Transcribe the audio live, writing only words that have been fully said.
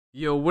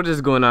Yo, what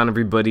is going on,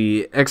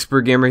 everybody?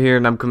 XpertGamer here,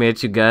 and I'm coming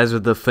at you guys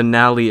with the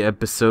finale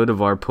episode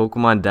of our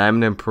Pokemon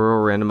Diamond and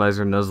Pearl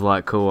Randomizer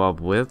Nuzlocke co-op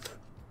with...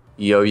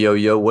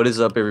 Yo, what is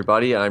up,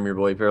 everybody? I'm your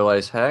boy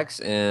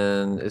PRLYZHax,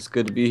 and it's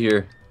good to be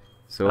here.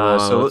 So,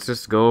 let's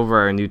just go over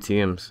our new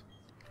teams.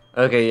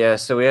 Okay, yeah,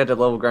 so we had to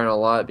level grind a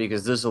lot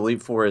because this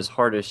Elite Four is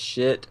hard as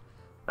shit.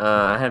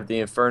 I have the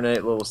Infernape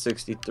level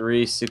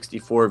 63,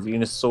 64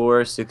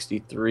 Venusaur,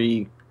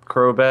 63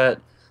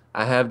 Crobat.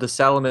 I have the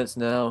Salamence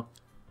now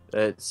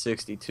at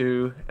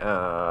 62,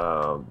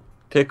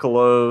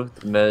 Piccolo,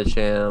 the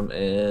Medicham,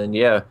 and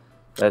yeah,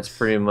 that's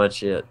pretty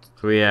much it.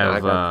 So we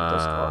have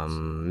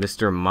I'm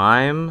Mr.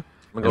 Mime,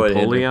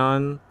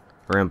 Empoleon,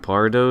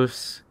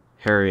 Rampardos,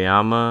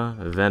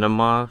 Hariyama,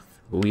 Venomoth,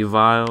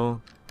 Weavile,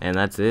 and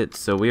that's it.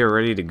 So we are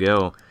ready to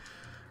go.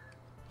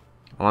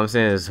 All I'm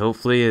saying is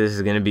hopefully this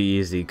is going to be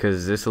easy,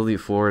 because this Elite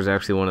Four is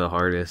actually one of the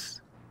hardest.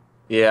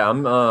 Yeah,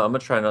 I'm gonna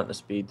try not to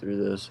speed through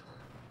this.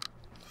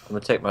 I'm gonna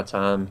take my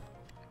time.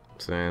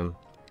 Same.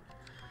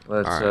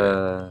 Let's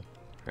I'm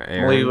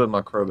lead with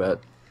my Crobat.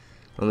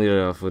 I'll lead it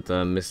off with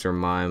Mr.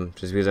 Mime,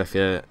 just because I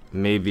feel like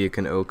maybe it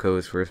can OHKO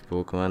his first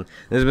Pokemon.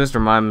 This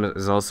Mr. Mime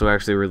is also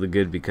actually really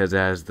good because it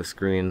has the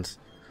screens.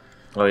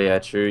 Oh yeah,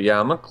 true. Yeah,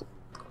 I'm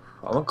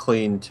a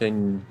clean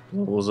 10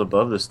 levels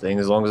above this thing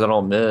as long as I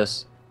don't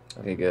miss.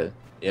 Okay, good.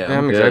 Yeah,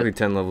 I'm good. exactly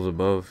 10 levels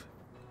above.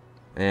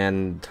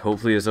 And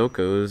hopefully it's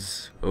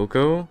OHKO's.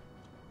 OHKO?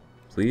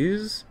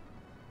 Please?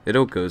 It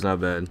OHKO's,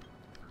 not bad.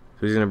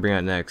 Who's gonna bring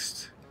out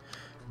next?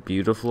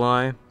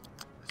 Beautifly.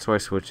 So I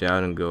switch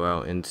out and go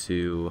out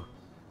into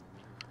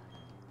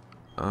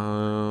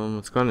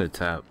let's go into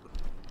tap.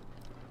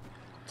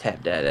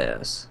 Tap that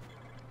ass.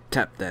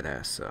 Tap that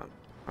ass up.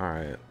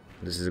 Alright.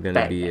 This is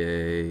gonna be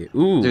a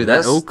dude,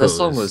 that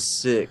song was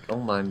sick. Oh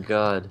my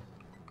god.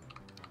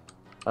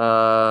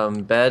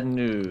 Bad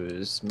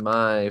news.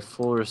 My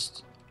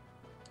forest,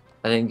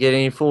 I didn't get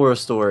any full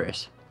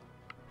restores.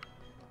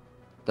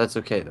 That's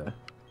okay though.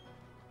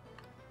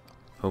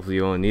 Hopefully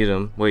you won't need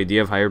them. Wait, do you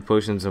have higher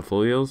potions and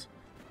full heals?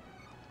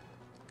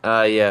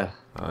 Yeah.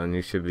 And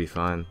you should be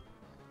fine.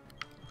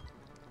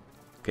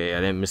 Okay,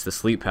 I didn't miss the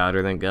sleep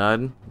powder, thank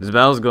god. This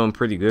battle's going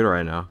pretty good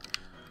right now.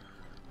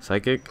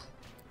 Psychic.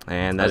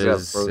 And that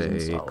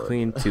is a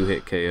clean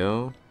 2-hit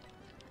KO.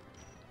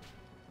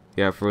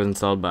 You got Frozen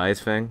Solid by Ice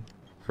Fang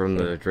from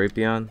the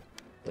Drapion.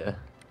 Yeah.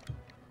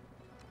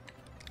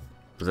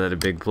 Was that a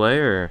big play,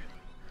 or?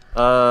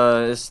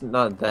 It's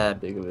not that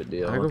big of a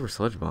deal. I go for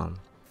Sludge Bomb.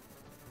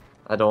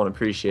 I don't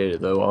appreciate it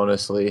though,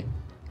 honestly.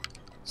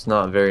 It's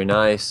not very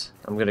nice.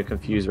 I'm gonna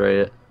confuse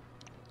it.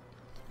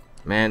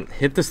 Man,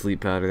 hit the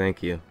sleep powder,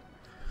 thank you.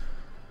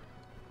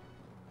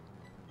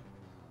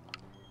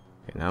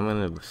 Okay, now I'm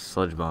gonna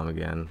Sludge Bomb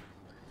again.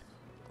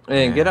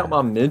 Man, get out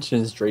my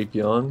mentions,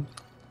 Drapion.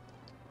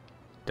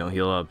 Don't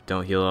heal up,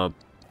 don't heal up.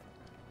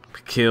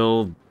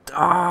 Killed.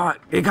 Ah,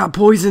 it got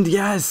poisoned,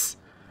 yes!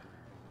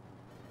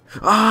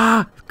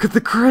 Ah,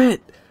 the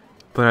crit!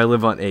 But I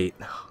live on 8.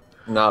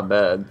 Not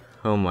bad.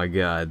 Oh my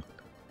god.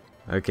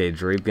 Okay,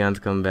 Drapion's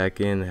coming back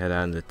in, head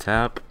out into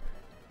tap.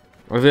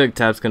 I feel like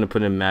tap's gonna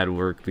put in mad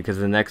work because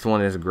the next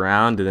one is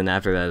ground and then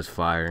after that is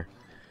fire.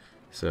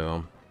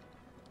 So,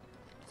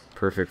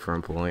 perfect for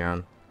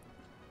Empoleon.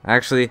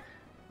 Actually,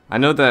 I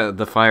know that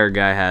the fire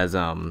guy has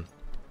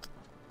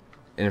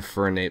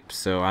Infernape,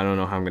 so I don't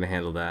know how I'm gonna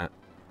handle that.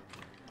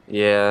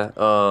 Yeah,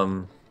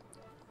 I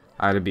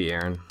had to beat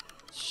Aaron.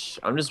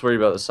 I'm just worried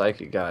about the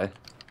psychic guy.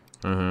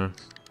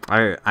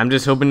 I'm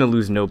just hoping to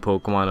lose no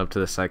Pokemon up to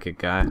the psychic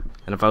guy.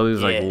 And if I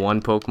lose like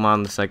one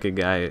Pokemon, the psychic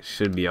guy, it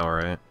should be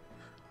alright.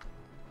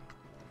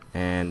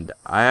 And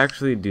I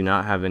actually do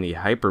not have any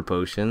hyper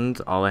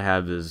potions. All I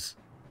have is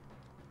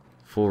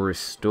full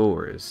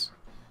restores.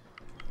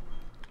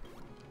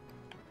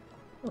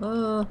 It's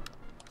not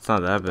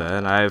that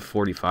bad. I have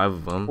 45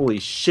 of them. Holy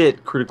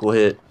shit, critical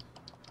hit.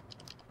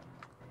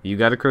 You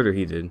got a crit or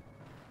he did?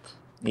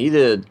 He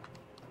did.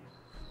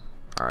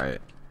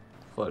 Alright.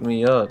 Fuck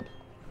me up.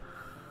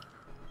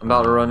 I'm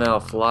about to run out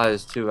of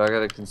flies too. I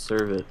gotta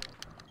conserve it.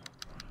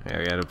 Yeah,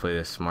 I gotta play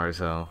this smart as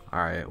hell.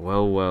 Alright,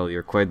 well,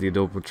 you're quite the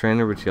adorable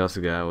trainer, but you also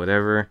got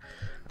whatever.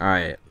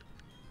 Alright.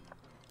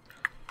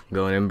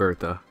 Going in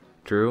Bertha.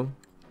 True.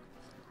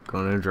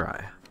 Going in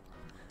dry.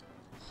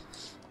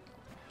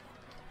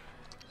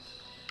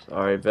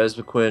 Alright,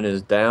 Vespiquen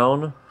is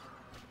down.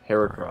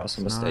 Heracross,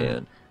 I'm gonna stay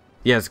in.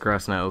 Yes,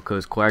 Grass Knight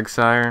OHKO's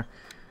Quagsire.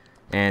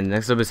 And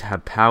next up is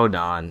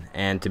Hippowdon.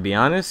 And to be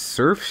honest,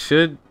 Surf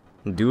should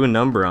do a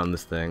number on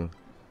this thing.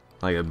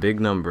 Like a big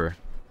number.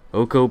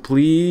 OHKO,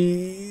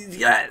 please.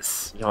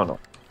 Yes. Y'all know.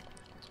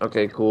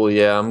 Okay, cool.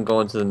 Yeah, I'm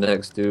going to the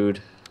next dude.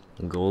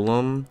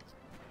 Golem.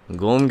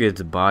 Golem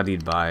gets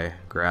bodied by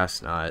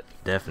Grass Knot,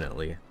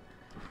 definitely.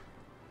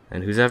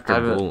 And who's after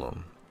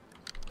Golem?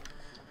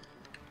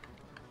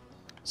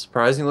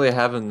 Surprisingly, I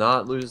haven't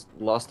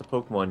lost a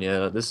Pokemon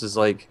yet. This is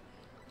like,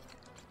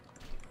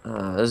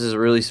 this is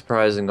really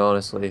surprising,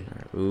 honestly.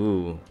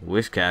 Ooh,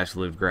 Wishcash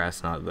lived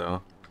Grass Knot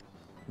though.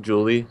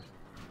 Julie.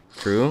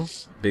 True.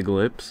 Big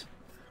lips.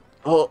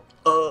 Oh,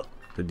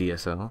 The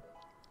DSL.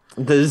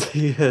 The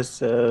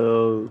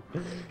ZSO.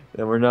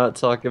 And we're not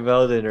talking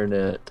about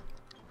internet.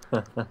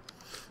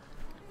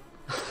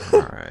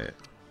 Alright.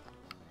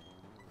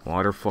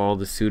 Waterfall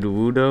the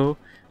Sudowoodo.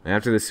 And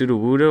after the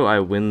Sudowoodo, I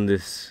win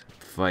this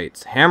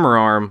fight. Hammer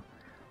Arm.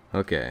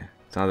 Okay,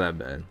 it's not that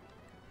bad.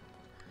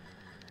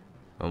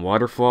 A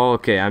Waterfall.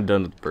 Okay, I'm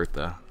done with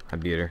Bertha. I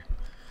beat her.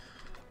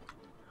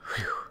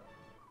 Whew.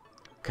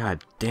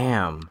 God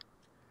damn.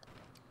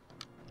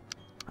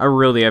 I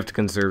really have to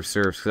conserve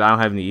surfs because I don't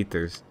have any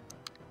ethers.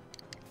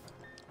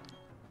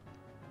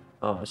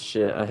 Oh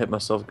shit, I hit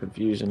myself in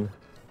confusion.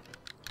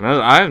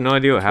 I have no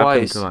idea what happened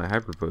Twice. to my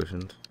hyper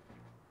potions.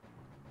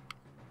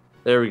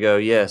 There we go,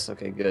 yes,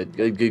 okay, good.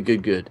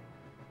 Good.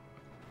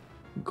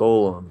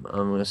 Golem,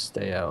 I'm gonna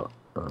stay out.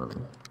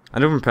 I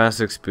know from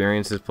past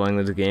experiences playing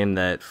this game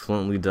that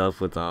fluently dealt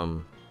with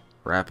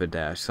rapid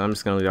dash, so I'm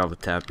just gonna lead off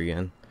with tap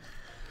again.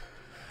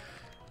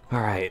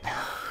 Alright.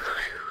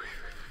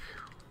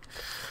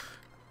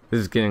 This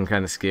is getting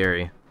kind of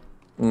scary.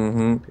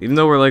 Even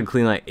though we're like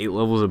clean like 8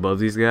 levels above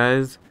these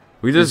guys,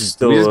 we just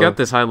got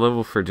this high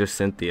level for just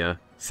Cynthia.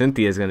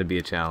 Cynthia is gonna be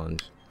a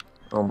challenge.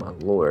 Oh my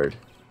lord.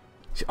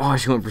 Oh,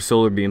 she went for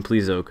Solar Beam.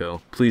 Please,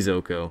 Oko. Please,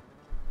 Oko.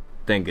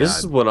 Thank God. This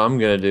is what I'm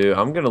gonna do.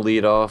 I'm gonna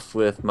lead off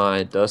with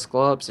my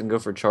Dusclops and go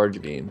for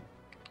Charge Beam.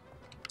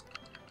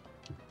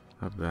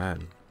 Not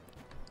bad.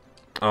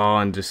 Oh,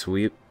 and just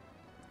sweep.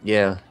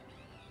 Yeah.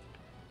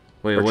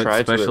 Wait, Or what try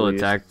to special at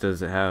least. attack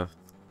does it have?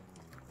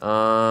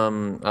 I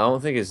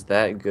don't think it's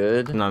that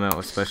good. No, I meant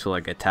what special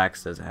like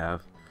attacks does it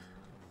have?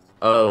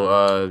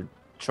 Oh,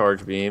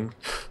 Charge Beam.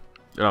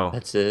 Oh,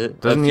 That's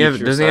it. doesn't he have a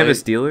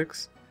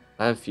Steelix?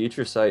 I have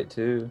Future Sight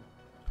too.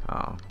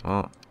 Oh,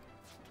 well.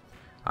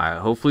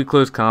 Alright, hopefully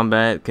close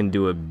combat can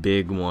do a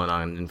big one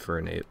on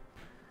Infernape.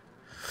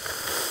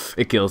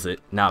 It kills it.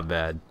 Not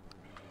bad.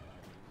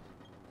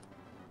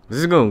 This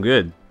is going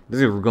good.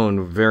 This is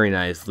going very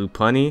nice.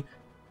 Lopunny.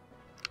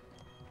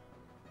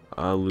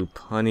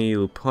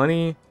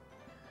 Lopunny.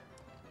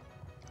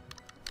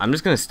 I'm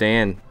just gonna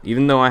stand.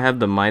 Even though I have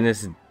the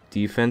minus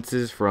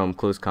defenses from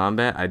close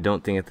combat, I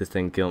don't think that this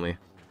thing can kill me.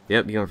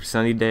 Yep, you went for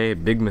Sunny Day.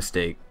 Big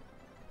mistake.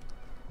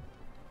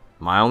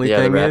 My only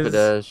thing the Rapid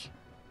Dash.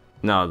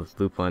 No,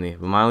 the Lopunny.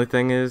 But my only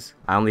thing is,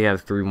 I only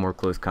have 3 more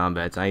close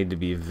combats. I need to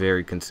be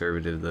very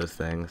conservative with those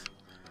things.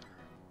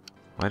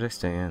 Why did I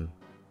stay in?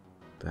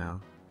 What the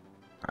hell?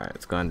 Alright,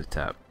 let's go into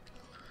tap.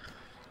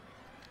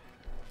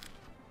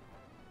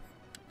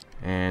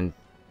 And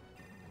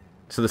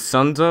so the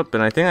sun's up,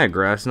 and I think that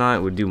Grass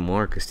Knot would do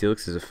more because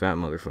Steelix is a fat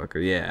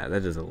motherfucker. Yeah,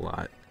 that does a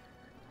lot.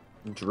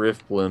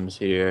 Drift Blim's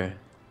here.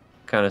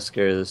 Kind of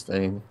scared of this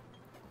thing.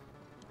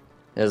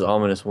 It has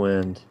Ominous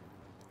Wind.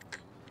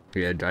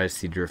 Yeah, I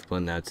see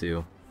Driftblim now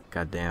too.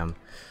 God damn.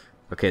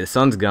 Okay, the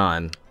sun's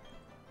gone.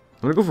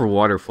 I'm gonna go for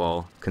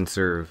Waterfall.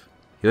 Conserve.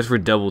 He goes for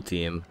Double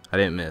Team. I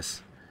didn't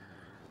miss.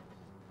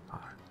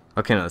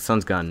 Okay, no, the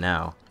sun's gone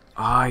now.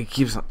 Ah, he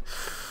keeps on.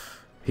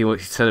 He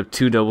set up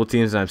 2 double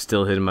teams and I'm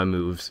still hitting my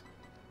moves.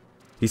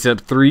 He set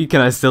up 3.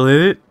 Can I still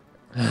hit it?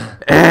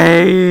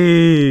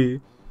 Hey!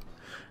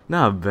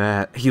 Not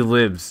bad. He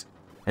lives.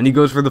 And he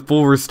goes for the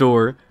full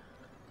restore.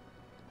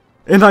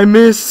 And I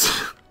miss!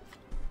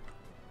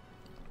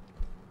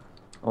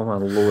 Oh my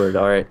lord,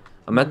 alright.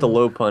 I'm at the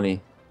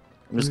Lopunny.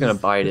 I'm just gonna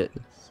bite it.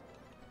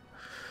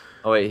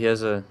 Oh wait, he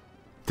has a...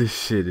 This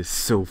shit is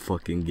so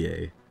fucking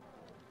gay.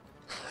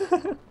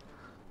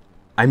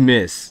 I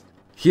miss.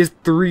 He has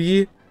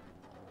 3.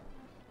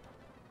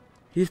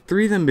 He has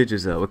 3 of them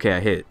bitches though. Okay,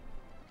 I hit.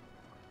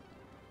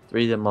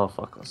 3 of them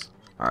motherfuckers.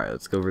 Alright,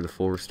 let's go over the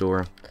full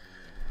restore.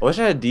 I wish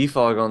I had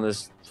defog on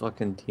this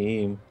fucking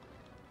team.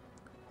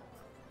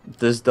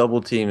 This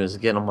double team is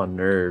getting on my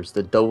nerves.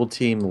 The double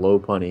team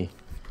Lopunny.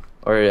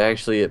 Or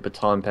actually it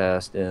baton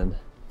passed in.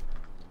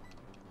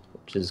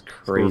 Which is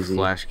crazy.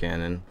 Flash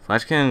Cannon.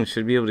 Flash Cannon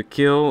should be able to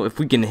kill. If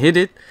we can hit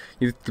it,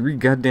 you have 3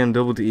 goddamn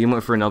double team. He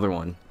went for another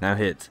one. Now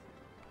hits.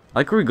 I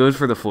like where he goes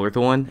for the 4th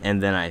one,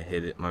 and then I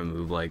hit it. My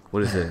move, like,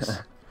 what is this?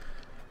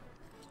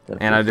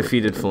 And I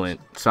defeated Flint,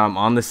 so I'm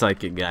on the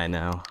Psychic guy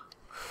now.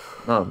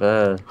 Not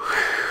bad.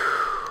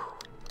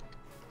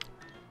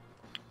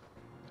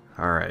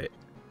 Alright.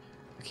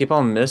 I keep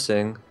on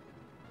missing.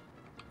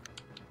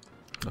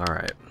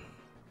 Alright.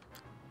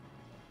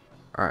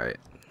 Alright.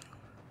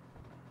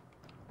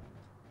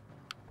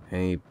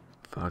 Hey,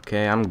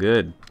 okay, I'm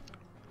good.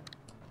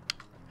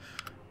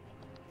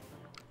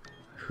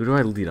 Who do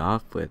I lead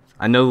off with?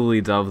 I know who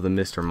leads off with the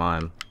Mr.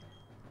 Mime.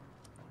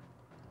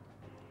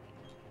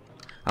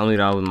 I'll lead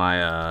off with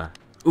my,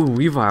 ooh,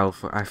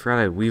 Weavile. I forgot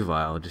I had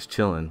Weavile. Just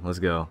chilling. Let's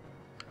go.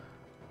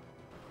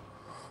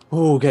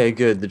 Okay,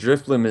 good. The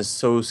Driftblim is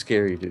so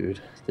scary,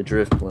 dude. The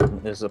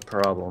Driftblim is a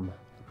problem.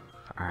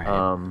 Alright.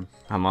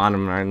 I'm on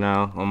him right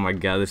now. Oh my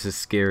god, this is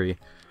scary.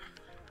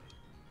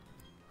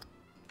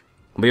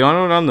 But you wanna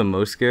know what I'm the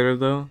most scared of,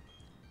 though?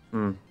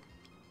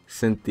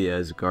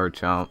 Cynthia's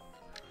Garchomp.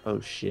 Oh,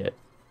 shit.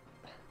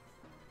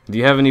 Do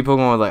you have any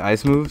Pokemon with, like,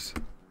 ice moves?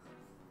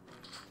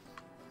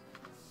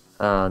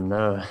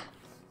 No.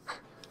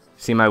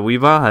 See, my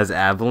Weavile has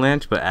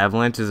Avalanche, but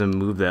Avalanche is a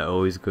move that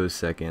always goes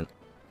second.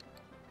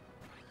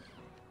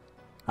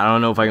 I don't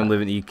know if I can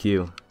live in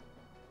EQ.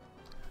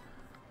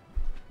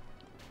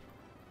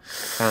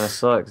 Kind of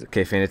sucks.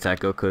 Okay, Feint Attack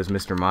Oko's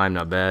Mr. Mime,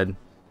 not bad.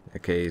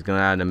 Okay, he's going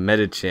out in a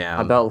Medicham.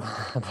 I about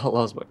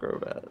lost my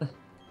Crobat.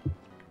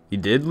 You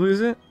did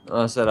lose it?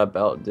 I said I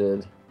about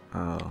did.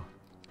 Oh.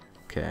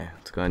 Okay,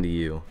 let's go into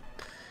you.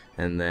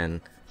 And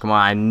then, come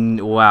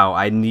on, wow,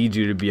 I need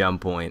you to be on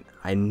point.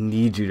 I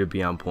need you to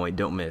be on point.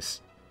 Don't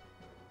miss.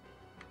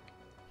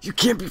 You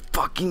can't be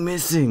fucking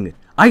missing.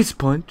 Ice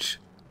Punch.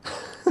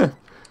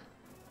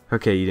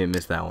 Okay, you didn't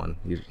miss that one.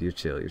 You're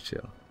chill, you're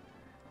chill.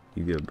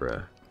 You good,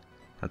 bruh.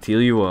 I'll heal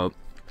you up.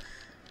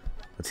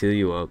 Let's heal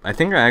you up. I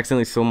think I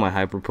accidentally sold my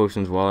hyper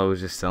potions while I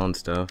was just selling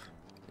stuff.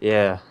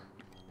 Yeah.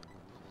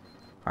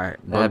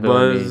 Alright, Bug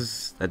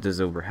Buzz. That does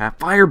over half.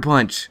 Fire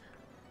Punch!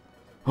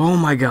 Oh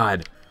my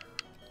god.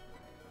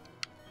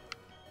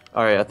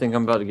 Alright, I think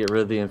I'm about to get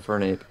rid of the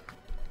Infernape.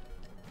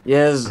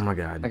 Yes! Oh my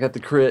god. I got the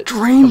crit.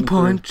 Drain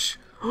Punch!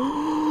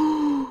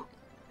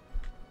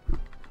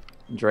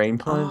 Drain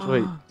Punch?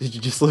 Wait, did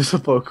you just lose a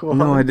Pokemon?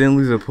 No, I didn't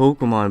lose a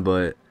Pokemon,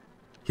 but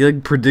he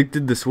like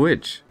predicted the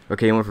switch.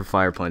 Okay, he went for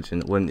Fire Punch,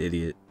 and what an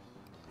idiot.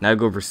 Now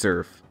go for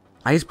Surf.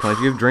 Ice Punch,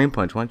 you have Drain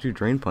Punch. Why don't you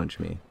Drain Punch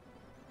me?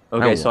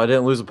 Okay, so I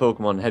didn't lose a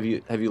Pokemon.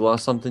 Have you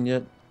lost something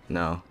yet?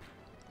 No.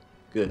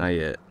 Good. Not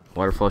yet.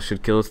 Waterfall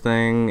should kill this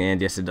thing,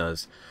 and yes it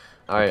does.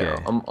 Alright,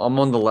 Okay. I'm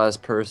on the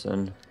last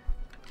person.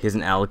 He has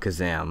an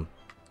Alakazam.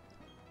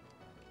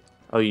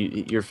 Oh,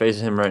 you're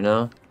facing him right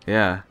now?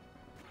 Yeah.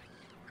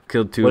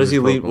 Killed two What of does his he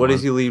lead? Pokemon. What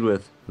does he lead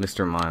with?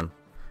 Mr. Mime.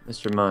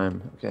 Mr.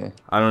 Mime. Okay.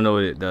 I don't know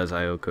what it does.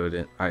 I OHKO'd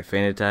it. Alright,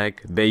 Feint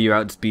Attack. Bayu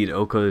outspeed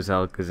OHKO's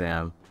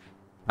Alakazam.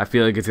 I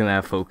feel like it's gonna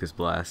have Focus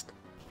Blast.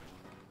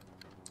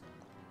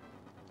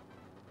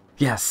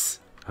 Yes.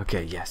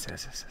 Okay. Yes.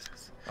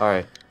 All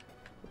right.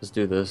 Let's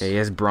do this. Okay, he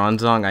has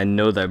Bronzong. I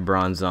know that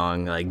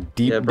Bronzong, like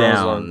deep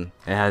down,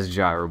 it has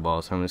Gyro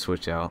Ball, so I'm gonna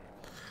switch out.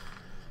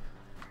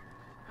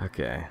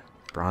 Okay,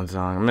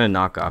 Bronzong. I'm gonna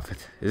knock off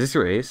it. Is this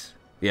your ace?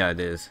 Yeah, it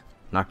is.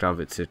 Knocked off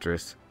its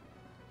Citrus.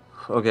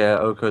 Okay, I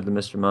OHKO'd the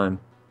Mr. Mime.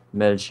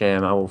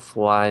 Medicham, I will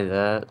fly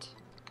that.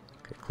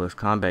 Okay, close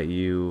combat.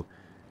 You.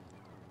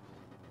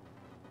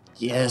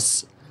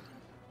 Yes.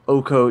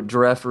 OHKO,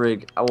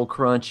 Drefrig, I will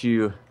crunch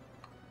you.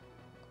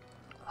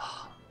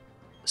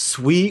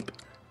 Sweep.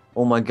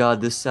 Oh my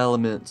god, this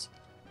Salamence.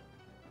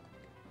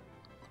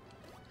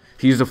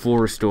 He used a full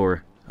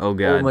restore. Oh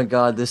god. Oh my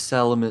god, this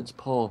Salamence,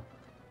 Paul.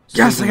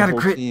 Yes, I got a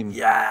whole crit. team.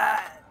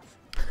 Yes.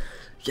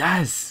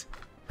 Yes.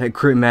 That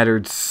crit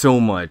mattered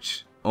so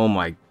much. Oh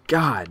my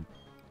god.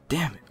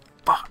 Damn it.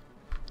 Fuck.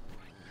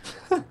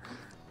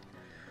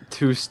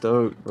 Too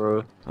stoked,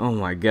 bro. Oh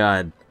my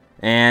god.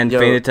 And Yo.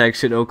 Feint Attack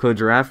should OHKO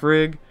Giraffe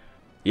Rig.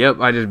 Yep,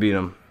 I just beat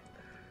him.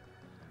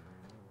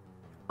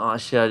 Oh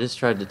shit, I just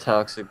tried to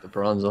toxic the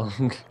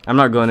Bronzong. I'm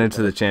not going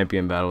into the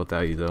champion battle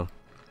without you though.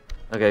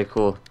 Okay,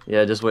 cool.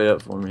 Yeah, just wait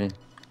up for me.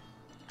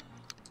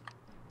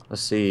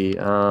 Let's see.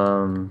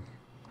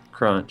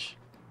 Crunch.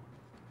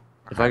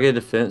 If I get a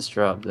defense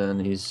drop,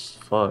 then he's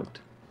fucked.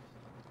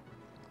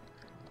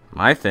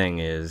 My thing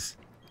is,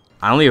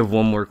 I only have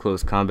one more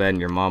close combat in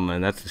your mama,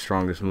 and that's the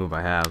strongest move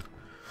I have.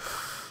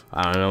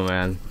 I don't know,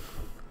 man.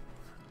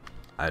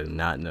 I do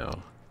not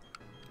know.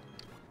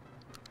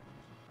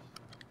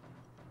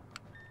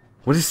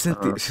 What is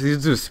Cynthia? She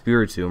does a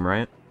Spiritomb,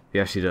 right?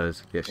 Yeah, she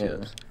does. Yeah, she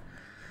does.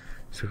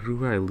 So who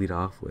do I lead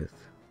off with?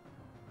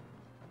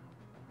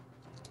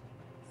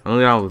 I'm gonna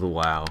lead off with a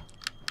WoW.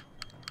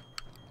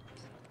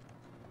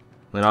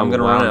 I'm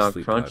gonna run out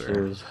of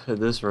crunchers at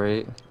this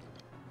rate.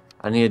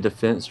 I need a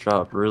defense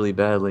drop really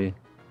badly.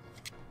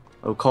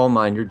 Oh, Calm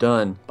Mind, you're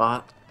done.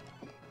 Bop.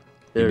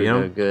 There we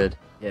go. Good.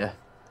 Yeah.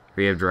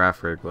 We have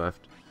Giraffe Rig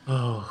left.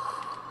 Oh.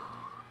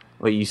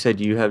 Wait, you said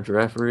you have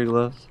Giraffe Rig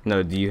left?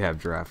 No, do you have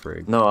Giraffe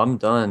Rig? No, I'm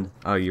done.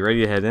 Oh, you ready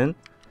to head in?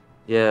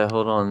 Yeah,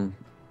 hold on.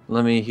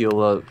 Let me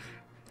heal up.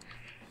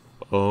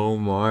 Oh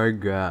my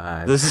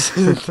god. This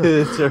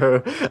is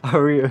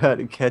are we about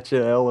to catch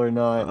an L or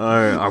not?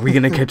 Are we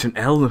gonna catch an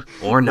L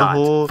or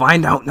not?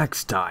 Find out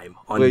next time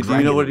on Wait, do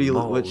you know what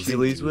Dragon she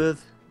leads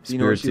with? Do you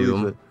know what she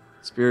leads with?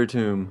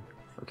 Spiritomb.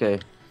 Okay.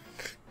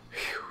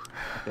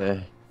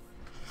 Okay.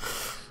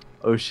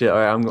 Oh shit! All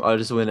right, I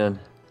just went in.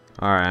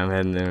 All right, I'm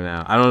heading there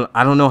now.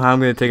 I don't know how I'm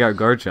gonna take out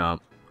Garchomp.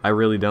 I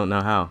really don't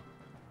know how.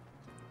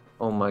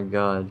 Oh my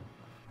god.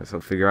 Guess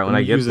I'll figure out when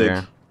I get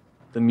there.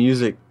 The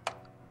music.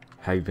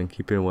 How you been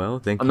keeping well?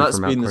 Thank I'm you not for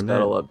speeding this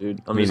battle up,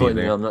 dude. I'm just letting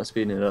you know I'm not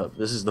speeding it up.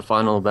 This is the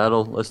final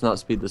battle. Let's not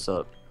speed this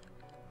up.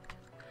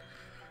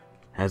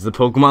 As the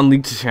Pokemon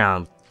League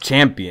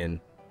champion,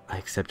 I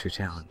accept your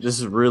challenge. This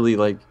is really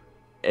like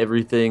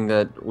everything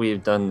that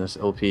we've done this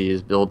LP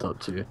is built up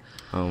to.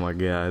 Oh my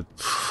god.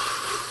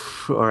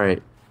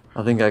 Alright.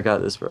 I think I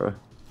got this, bro.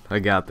 I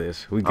got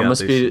this. We got this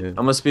shit. I'm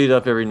gonna speed it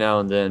up every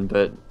now and then,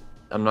 but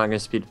I'm not gonna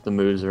speed up the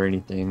moves or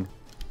anything.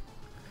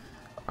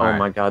 Oh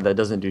my god, that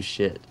doesn't do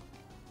shit.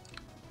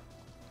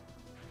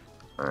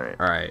 Alright.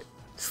 Alright.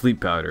 Sleep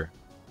powder.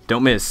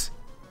 Don't miss.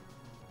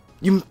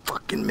 You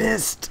fucking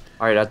missed.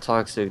 Alright, I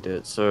toxiced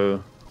it,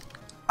 so...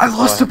 I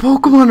lost a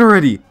Pokemon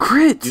already.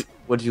 Crit.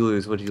 What'd you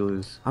lose? What'd you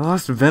lose? I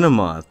lost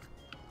Venomoth.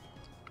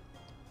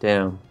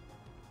 Damn.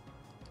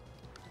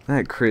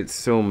 That crit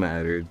so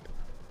mattered.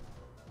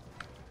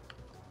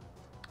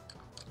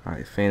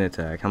 Alright, Feint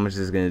Attack. How much is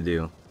this gonna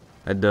do?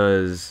 That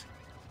does...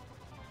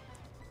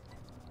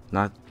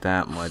 not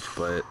that much,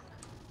 but...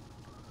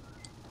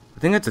 I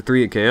think that's a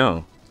 3-hit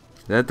KO.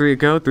 Is that 3-hit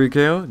KO? 3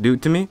 KO? Do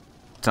it to me?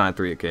 It's not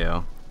 3-hit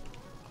KO.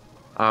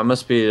 I'm gonna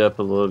speed it up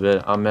a little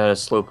bit. I'm at a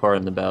slow part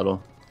in the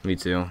battle. Me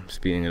too.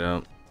 Speeding it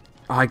up.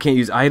 Oh, I can't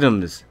use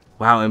items.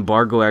 Wow,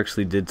 Embargo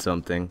actually did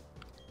something.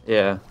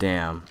 Yeah.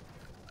 Damn.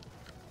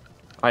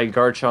 Alright,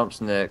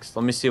 Garchomp's next.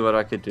 Let me see what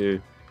I could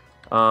do.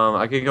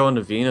 I could go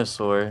into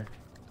Venusaur.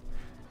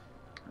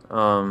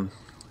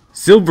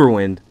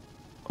 Silverwind.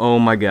 Oh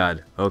my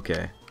god.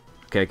 Okay.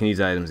 Okay, I can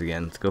use items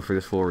again. Let's go for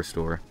this full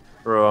restore.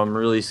 Bro, I'm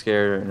really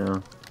scared right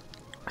now.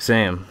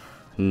 Sam,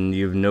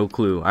 you have no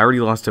clue. I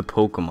already lost a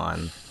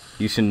Pokemon.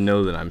 You should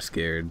know that I'm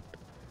scared.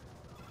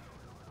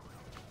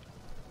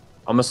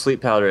 I'm gonna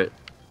sleep powder it.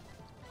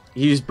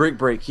 He used Brick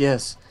Break,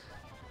 yes.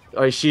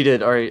 Alright, she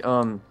did. Alright,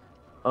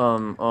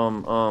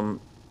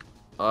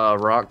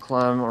 Rock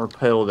Climb or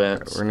Pedal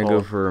Dance. We're gonna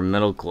go for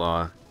Metal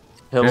Claw.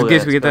 Pedal Just in case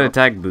Dance, we get that go.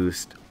 attack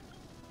boost.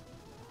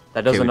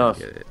 That does Okay, we enough.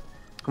 get it.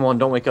 Come on,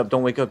 don't wake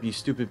up, you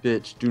stupid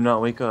bitch. Do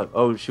not wake up.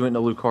 Oh, she went to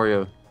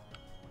Lucario.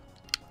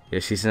 Yeah,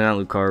 she sent out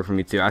Lucario for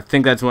me too. I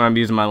think that's what I'm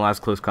using my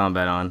last close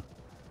combat on.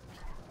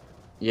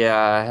 Yeah,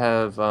 I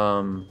have,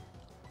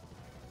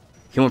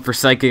 He went for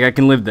Psychic. I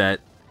can live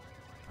that.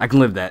 I can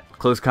live that.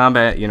 Close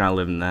combat, you're not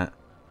living that.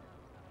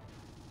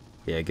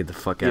 Yeah, get the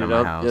fuck out of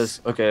my house.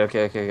 Yes.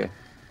 Okay.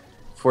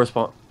 Force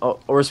Palm. Oh,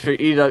 Aura Sphere.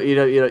 Eat it up.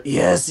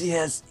 Yes. Eat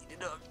it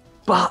up.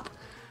 Bop.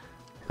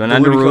 Going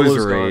under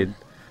Roserade.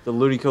 The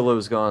Ludicolo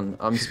is gone.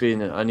 I'm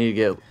speeding it.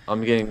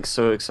 I'm getting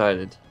so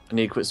excited. I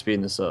need to quit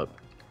speeding this up.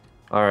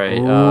 Alright,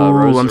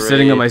 Ooh, I'm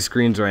setting up Roserade. my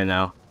screens right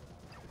now.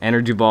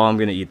 Energy Ball, I'm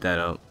gonna eat that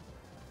up.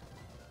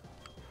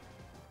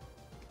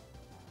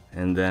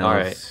 And then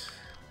Alright.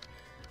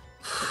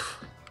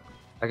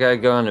 I gotta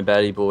go on a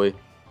baddie boy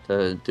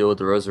to deal with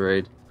the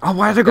Roserade. Oh,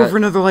 why did I go for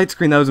another light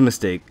screen? That was a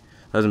mistake.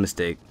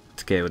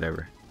 It's okay,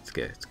 whatever. It's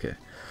okay.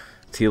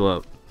 Let's heal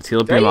up. Let's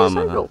heal up your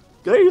mama.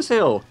 Go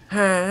yourself.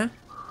 Huh?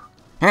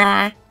 She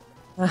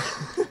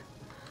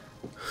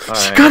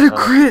got a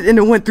crit and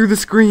it went through the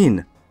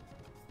screen.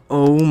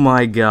 Oh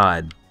my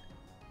god.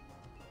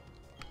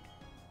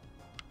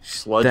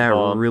 Sludge that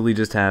bomb. really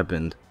just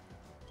happened.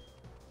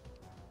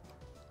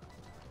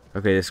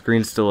 Okay, the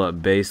screen's still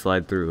up. Bay,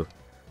 slide through.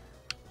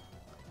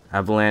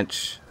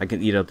 Avalanche. I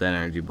can eat up that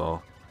energy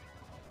ball.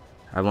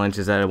 Avalanche,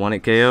 is that a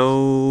 1-hit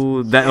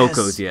KO? That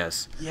Oko's,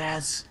 yes.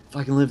 Yes. If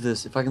I can live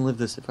this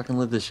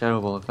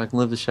Shadow Ball,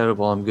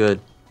 I'm good.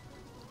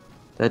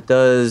 That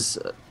does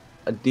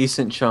a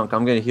decent chunk.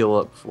 I'm gonna heal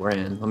up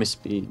beforehand. Let me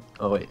speed.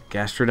 Oh wait.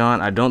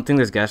 Gastrodon. I don't think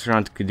this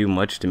Gastrodon could do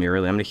much to me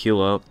really. I'm gonna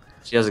heal up.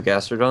 She has a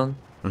Gastrodon?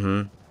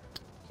 Mm-hmm.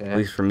 Okay. At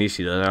least for me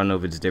she does. I don't know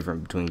if it's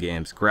different between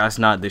games. Grass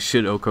Knot, this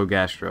should Oko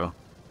Gastro.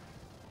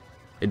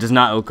 It does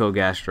not Oko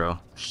Gastro.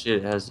 Shit,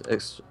 it has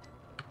extra...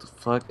 What the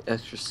fuck?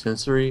 Extra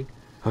sensory?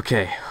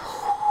 Okay.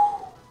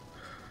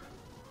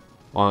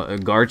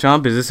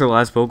 Garchomp, is this our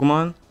last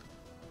Pokemon?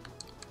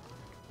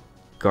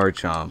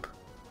 Garchomp.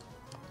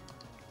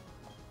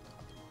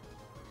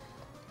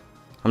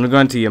 I'm gonna go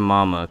into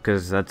Yamama,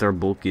 because that's our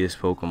bulkiest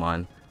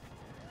Pokemon.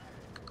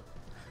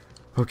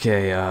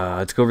 Okay,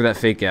 let's go over that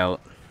Fake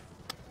Out.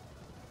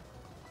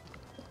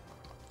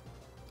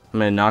 I'm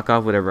gonna knock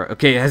off whatever.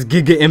 Okay, it has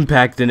Giga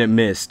Impact and it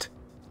missed.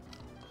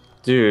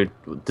 Dude,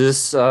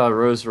 this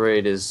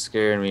Roserade is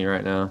scaring me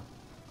right now.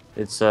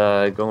 It's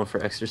going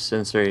for extra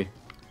sensory.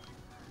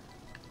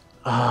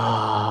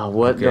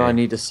 What do I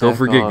need to sack Go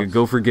for Giga, off?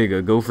 go for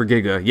Giga, go for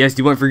Giga. Yes,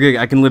 you went for Giga.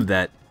 I can live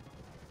that.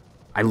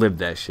 I lived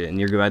that shit, and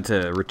you're about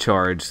to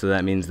recharge, so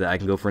that means that I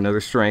can go for another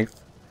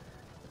Strength.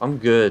 I'm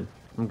good.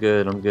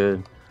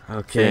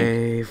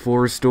 Okay, full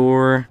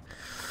restore.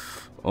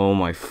 Oh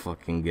my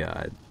fucking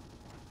god.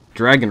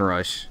 Dragon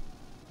Rush.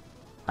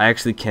 I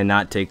actually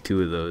cannot take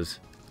 2 of those.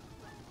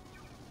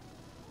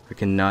 I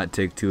cannot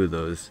take 2 of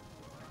those.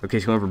 Okay,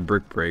 she went for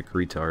Brick Break,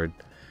 retard.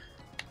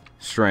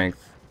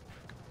 Strength.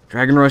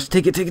 Dragon Rush,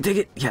 take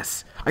it.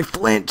 Yes, I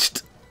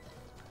flinched.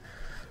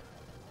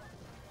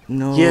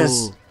 No.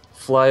 Yes.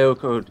 Flyo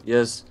code.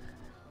 Yes.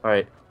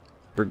 Alright.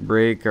 Brick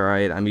Break,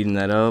 alright, I'm eating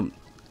that up.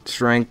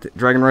 Strength.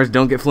 Dragon Rush,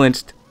 don't get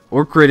flinched.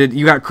 Or critted.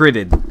 You got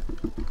critted.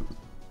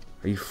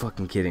 Are you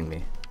fucking kidding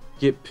me?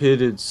 Get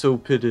pitted. So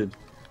pitted.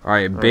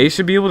 Alright, Bay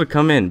should be able to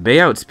come in. Bay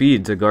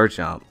outspeeds a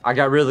Garchomp. I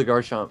got rid of the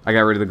Garchomp. I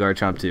got rid of the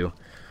Garchomp too.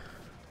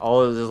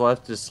 All that is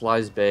left is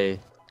Slice Bay.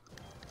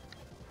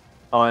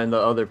 Oh, and the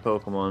other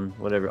Pokemon.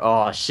 Whatever.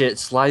 Oh, shit.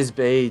 Slice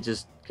Bay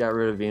just got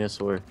rid of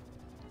Venusaur.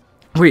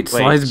 Wait,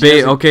 Slice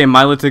Bay. Okay,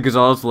 Milotic is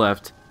all that's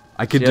left.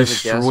 I could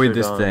destroy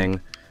this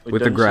thing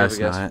with the Grass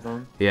Knot.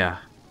 Yeah.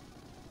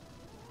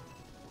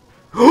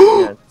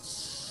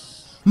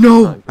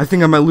 No! I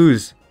think I might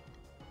lose.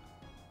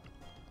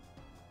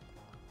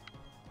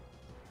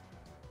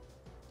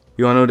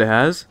 You wanna know what it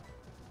has?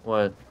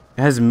 What?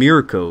 It has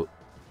mirror coat.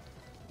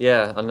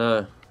 Yeah, I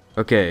know.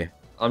 Okay.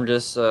 I'm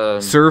just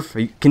Surf,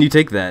 can you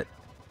take that?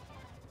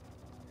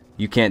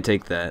 You can't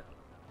take that.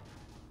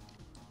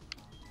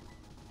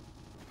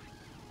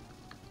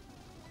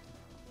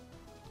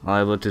 All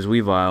I left is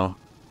Weavile.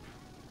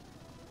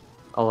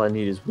 all I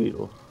need is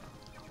Weedle.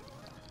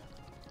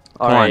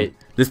 Come on.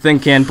 This thing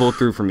can pull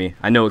through for me.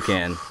 I know it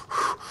can.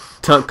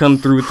 Tuck, come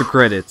through with the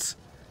credits.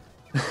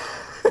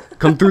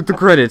 Come through with the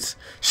credits.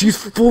 She's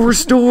full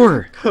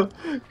restore.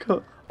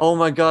 Oh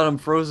my god, I'm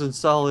frozen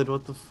solid.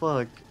 What the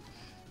fuck?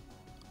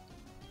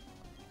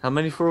 How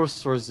many full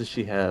restores does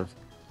she have?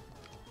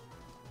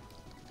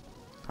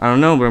 I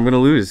don't know, but I'm gonna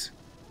lose.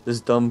 This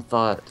dumb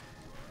thought.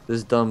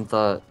 This dumb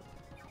thought.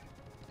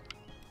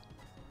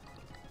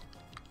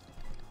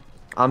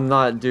 I'm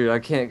not, dude, I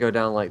can't go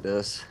down like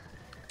this.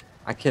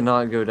 I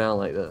cannot go down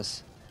like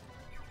this.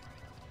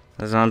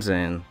 That's what I'm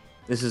saying.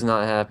 This is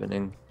not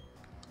happening.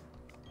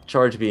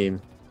 Charge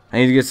beam. I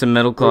need to get some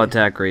Metal Claw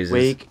attack raises.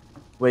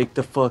 Wake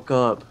the fuck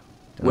up.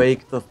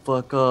 Wake the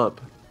fuck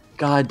up.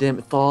 God damn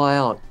it, thaw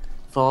out.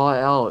 Thaw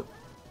out.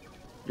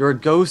 You're a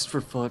ghost,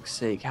 for fuck's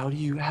sake. How do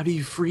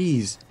you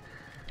freeze?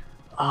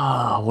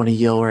 Ah, I want to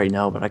yell right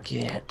now, but I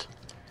can't.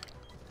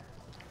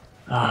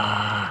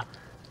 Ah.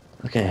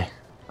 Okay.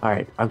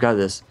 Alright, I've got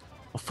this.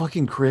 A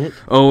fucking crit?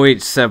 Oh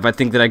wait, Seb, I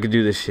think that I could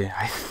do this shit.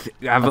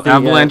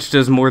 Avalanche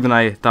does more than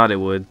I thought it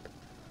would.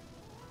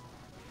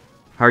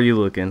 How are you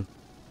looking?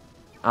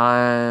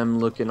 I'm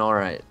looking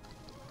alright.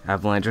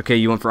 Avalanche. Okay,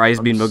 you went for Ice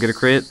Beam, go get a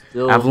crit.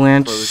 Still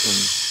Avalanche.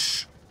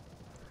 frozen.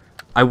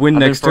 I win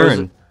next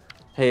turn.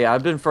 Hey,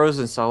 I've been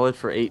frozen solid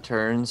for 8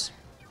 turns.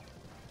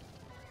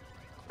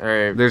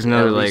 Or There's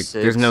no like, 6,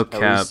 there's no at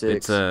cap. least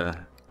 6. It's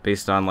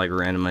based on like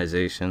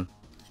randomization.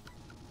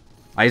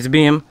 Ice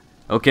Beam.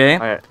 Okay.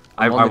 Alright,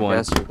 I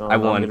won. I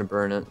won. I'm gonna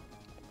burn it.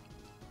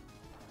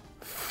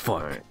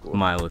 Fuck. Right, cool.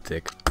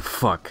 Milotic.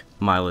 Fuck.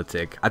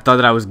 Milotic. I thought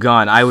that I was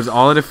gone. I was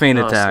all at a feint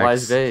attack.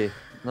 Slice Bay.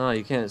 No,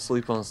 you can't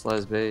sleep on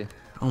Slice Bay.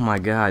 Oh my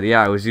god,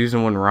 yeah, I was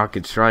using one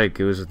Rocket Strike.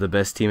 It was the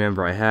best team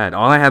member I had.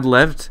 All I had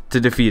left to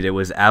defeat it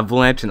was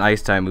Avalanche and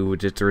Ice Time, who would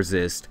just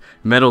resist.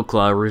 Metal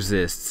Claw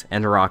resists,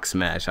 and Rock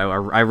Smash. I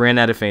ran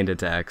out of feint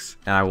attacks,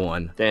 and I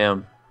won.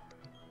 Damn.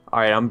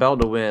 Alright, I'm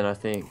about to win, I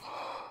think.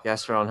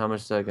 Gastron, how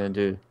much is that gonna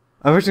do?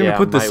 I'm actually gonna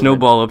put the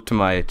snowball up to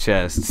my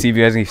chest. See if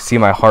you guys can see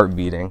my heart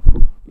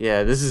beating.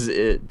 Yeah, this is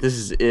it. This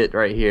is it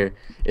right here.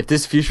 If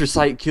this Future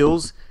Sight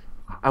kills,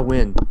 I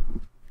win.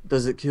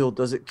 Does it kill?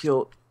 Does it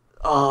kill?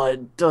 Oh,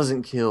 it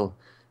doesn't kill.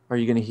 Are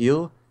you gonna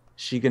heal?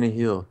 She gonna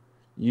heal.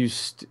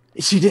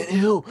 She didn't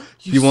heal.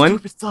 You won?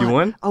 Stupid thought. You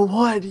won? I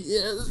won.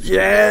 Yes.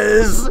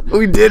 Yes!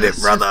 We did it,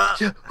 brother!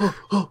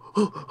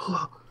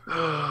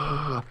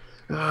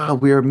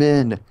 We are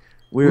men.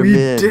 We're we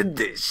men. did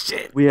this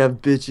shit. We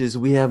have bitches.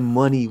 We have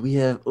money. We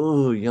have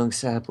young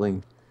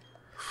sapling.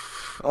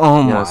 Oh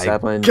Young my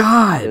sapling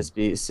god! Just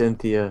beat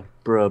Cynthia,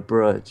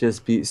 bruh.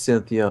 Just beat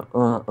Cynthia.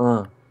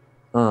 All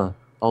I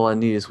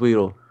need is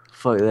Weedle.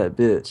 Fuck that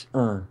bitch.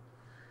 Oh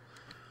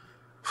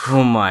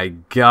my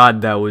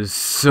god, that was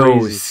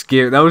so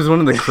scary. That was one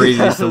of the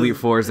craziest Elite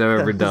Fours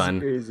I've ever done.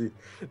 Crazy.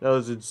 That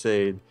was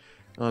insane.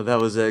 That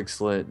was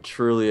excellent.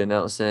 Truly an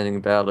outstanding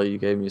battle. You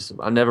gave me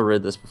some. I never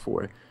read this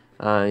before.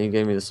 You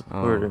gave me the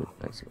support,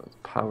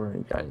 power,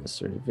 and guidance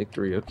for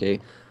victory. Okay.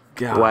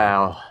 God.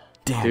 Wow.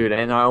 Damn. Dude,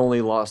 and I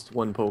only lost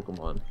 1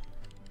 Pokemon.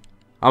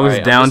 I was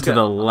down to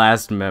the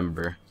last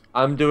member.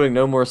 I'm doing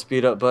no more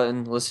speed up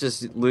button. Let's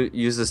just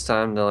use this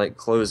time to like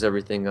close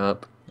everything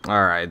up.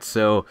 Alright,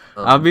 so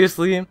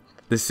obviously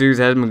the series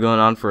has been going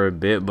on for a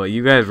bit, but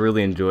you guys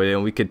really enjoyed it,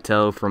 and we could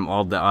tell from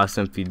all the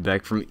awesome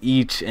feedback from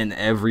each and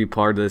every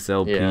part of this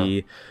LP.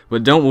 Yeah.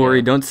 But don't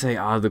worry, don't say,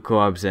 the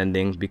co-op's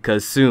ending,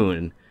 because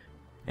soon,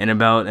 in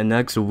about the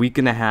next week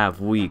and a half,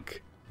 we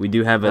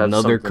do have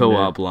another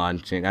co-op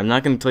launching. I'm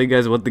not going to tell you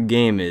guys what the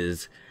game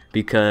is,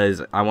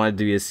 because I want it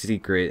to be a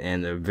secret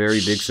and a very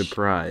big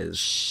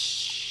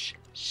surprise.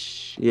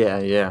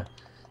 Yeah.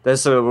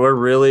 That's so we're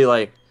really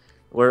like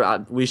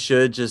we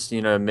should just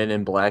Men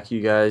in Black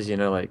you guys,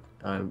 like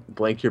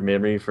blank your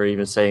memory for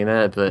even saying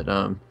that, but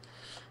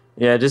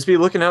yeah, just be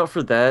looking out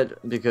for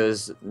that,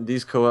 because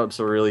these co-ops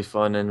are really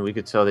fun and we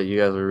could tell that you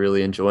guys are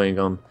really enjoying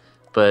them.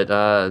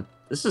 But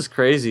this is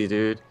crazy,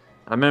 dude.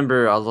 I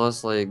remember I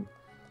lost like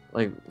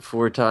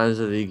 4 times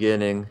at the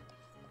beginning,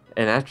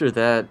 and after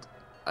that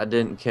I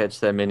didn't catch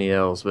that many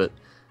L's, but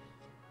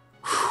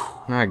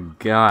my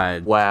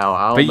god. Wow,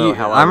 I don't know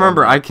how I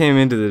remember I came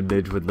into the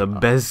bitch with the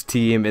best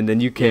team, and then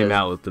you came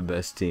out with the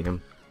best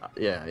team.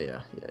 Yeah,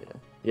 I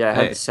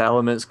had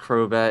Salamence,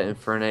 Crobat,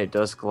 Infernape,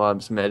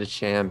 Dusclops,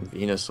 Medicham,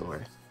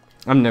 Venusaur.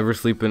 I'm never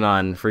sleeping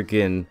on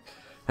VADJax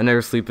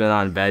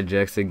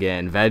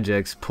again.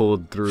 VADJax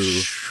pulled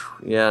through.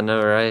 Yeah, I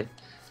know, right?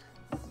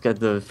 Got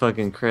the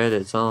fucking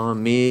credits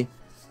on me.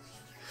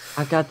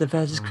 I got the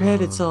VADJax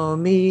credits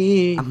on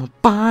me. I'ma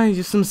buy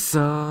you some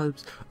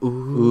subs.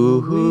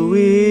 Ooh-wee.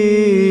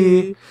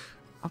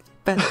 I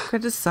bet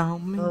credits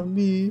on me. On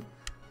me.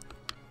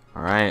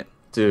 Alright.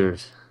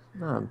 Dude,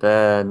 Not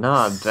bad,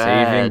 not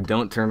Saving, bad.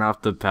 don't turn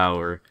off the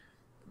power.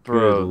 Good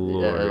Bro,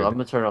 yeah, I'm lord.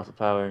 gonna turn off the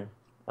power.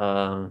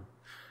 Um,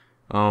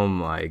 Oh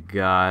my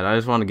god. I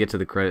just want to get to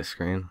the credit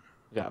screen.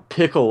 we got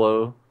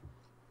Piccolo.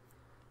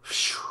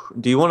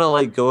 Do you want to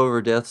like go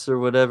over deaths or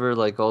whatever,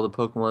 like all the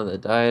Pokemon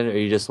that died, or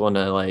you just want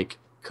to like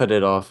cut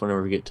it off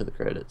whenever we get to the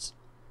credits?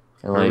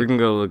 And Or we like, can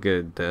go look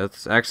at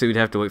deaths. Actually, we'd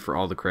have to wait for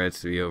all the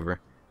credits to be over.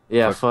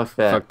 yeah, fuck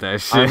that. Fuck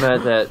that shit. I'm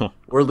at that.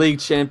 We're league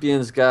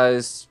champions,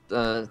 guys.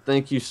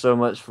 Thank you so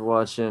much for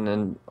watching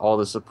and all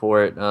the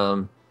support.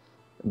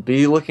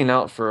 Be looking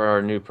out for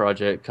our new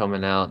project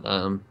coming out.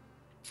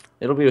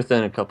 It'll be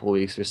within a couple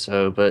weeks or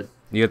so, but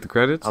You got the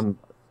credits?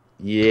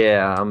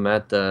 yeah, I'm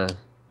at the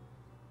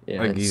yeah,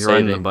 Like it's he's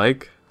riding the saving.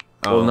 bike?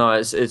 Well, Oh, no,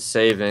 it's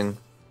saving,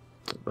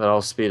 but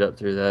I'll speed up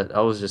through that.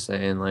 I was just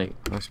saying, like,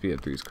 must be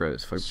at 3's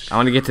credits. Fuck. I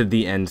want to get to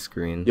the end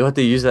screen. you'll have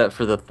to use that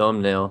for the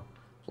thumbnail,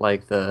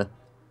 like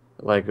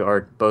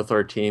our both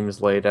our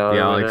teams laid out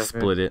Yeah, or I'll like whatever.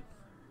 split it.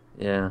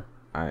 Yeah.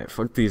 Alright,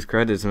 fuck these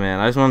credits, man.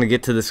 I just want to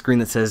get to the screen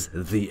that says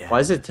the end. Why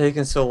is it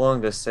taking so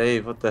long to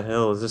save? What the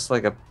hell? Is this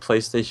like a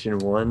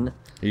PlayStation 1 Are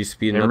you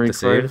speeding memory up the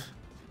card? save?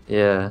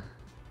 Yeah.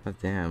 God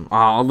damn. Oh,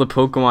 all the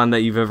Pokemon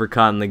that you've ever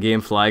caught in the game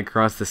fly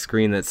across the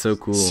screen. That's so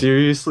cool.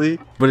 Seriously?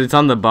 But it's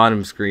on the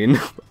bottom screen.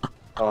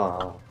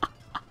 Oh,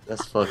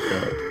 that's fucked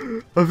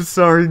up. I'm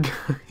sorry,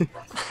 guys.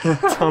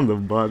 It's on the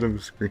bottom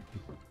screen.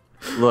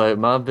 Look,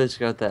 my bitch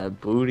got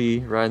that booty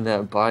riding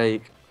that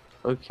bike.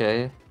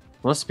 Okay. I'm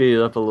gonna speed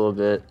it up a little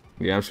bit.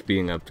 Yeah, I'm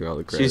speeding up through all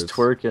the credits. She's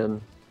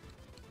twerking.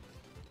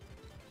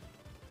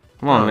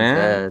 Come on, Oh, man.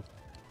 Dad.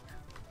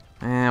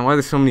 Man, why are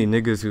there so many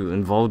niggas who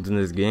involved in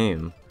this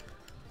game?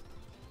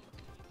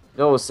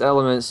 Yo, it's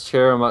Elements,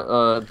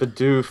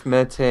 Bidoof,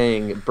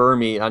 Metang,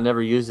 Burmy. I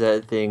never used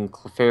that thing.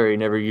 Clefairy,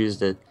 never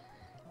used it.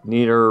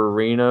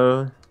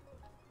 Nidorino.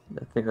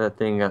 I think that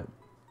thing got.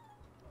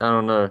 I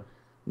don't know.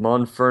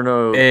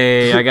 Monferno.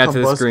 Hey, I got to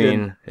the Combustion.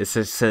 screen. It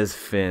says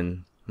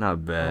Finn.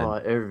 Not bad. Oh,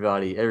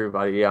 everybody.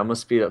 Yeah, I'm gonna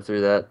speed up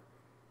through that.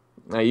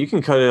 Now you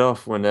can cut it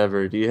off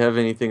whenever. Do you have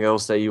anything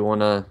else that you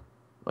wanna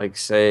like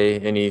say?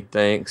 Any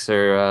thanks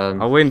or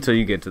I'll wait until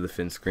you get to the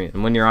Finn screen.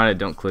 And when you're on it,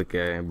 don't click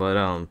A.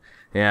 But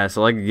yeah.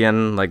 So like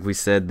again, like we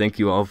said, thank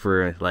you all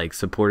for like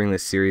supporting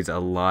this series a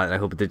lot. I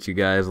hope that you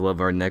guys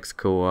love our next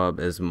co-op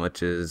as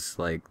much as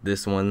like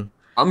this one.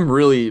 I'm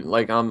really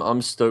like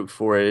I'm stoked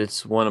for it.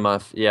 It's one of my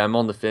yeah, I'm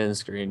on the Finn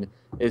screen.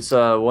 It's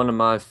one of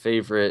my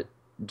favorite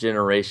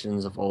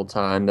generations of all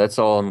time. That's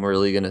all I'm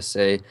really gonna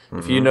say.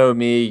 If you know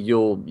me,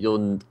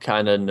 you'll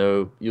kind of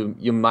know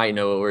you might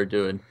know what we're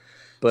doing.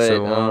 But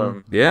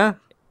So yeah,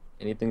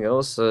 anything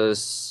else? we'll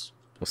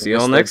see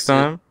y'all next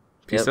time.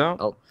 Peace out.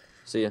 I'll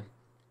see ya.